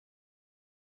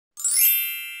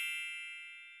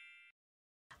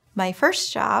My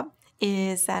first job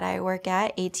is that I work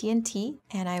at AT&T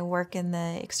and I work in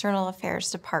the external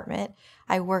affairs department.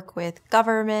 I work with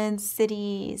governments,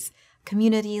 cities,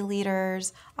 community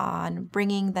leaders on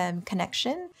bringing them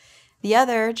connection. The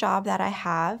other job that I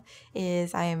have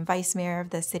is I am vice mayor of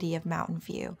the city of Mountain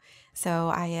View. So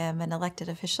I am an elected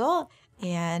official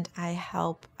and I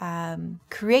help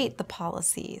create the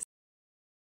policies.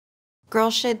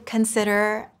 Girls should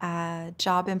consider a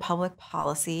job in public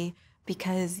policy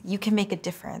because you can make a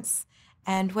difference.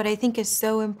 And what I think is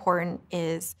so important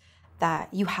is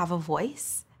that you have a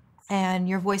voice and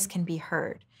your voice can be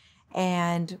heard.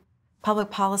 And public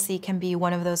policy can be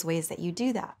one of those ways that you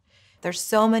do that. There's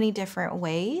so many different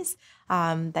ways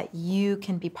that you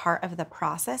can be part of the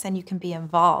process and you can be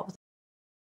involved.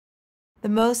 The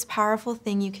most powerful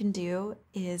thing you can do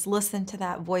is listen to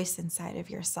that voice inside of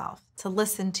yourself, to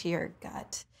listen to your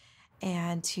gut,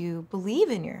 and to believe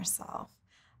in yourself.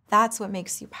 That's what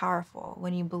makes you powerful,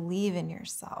 when you believe in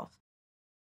yourself.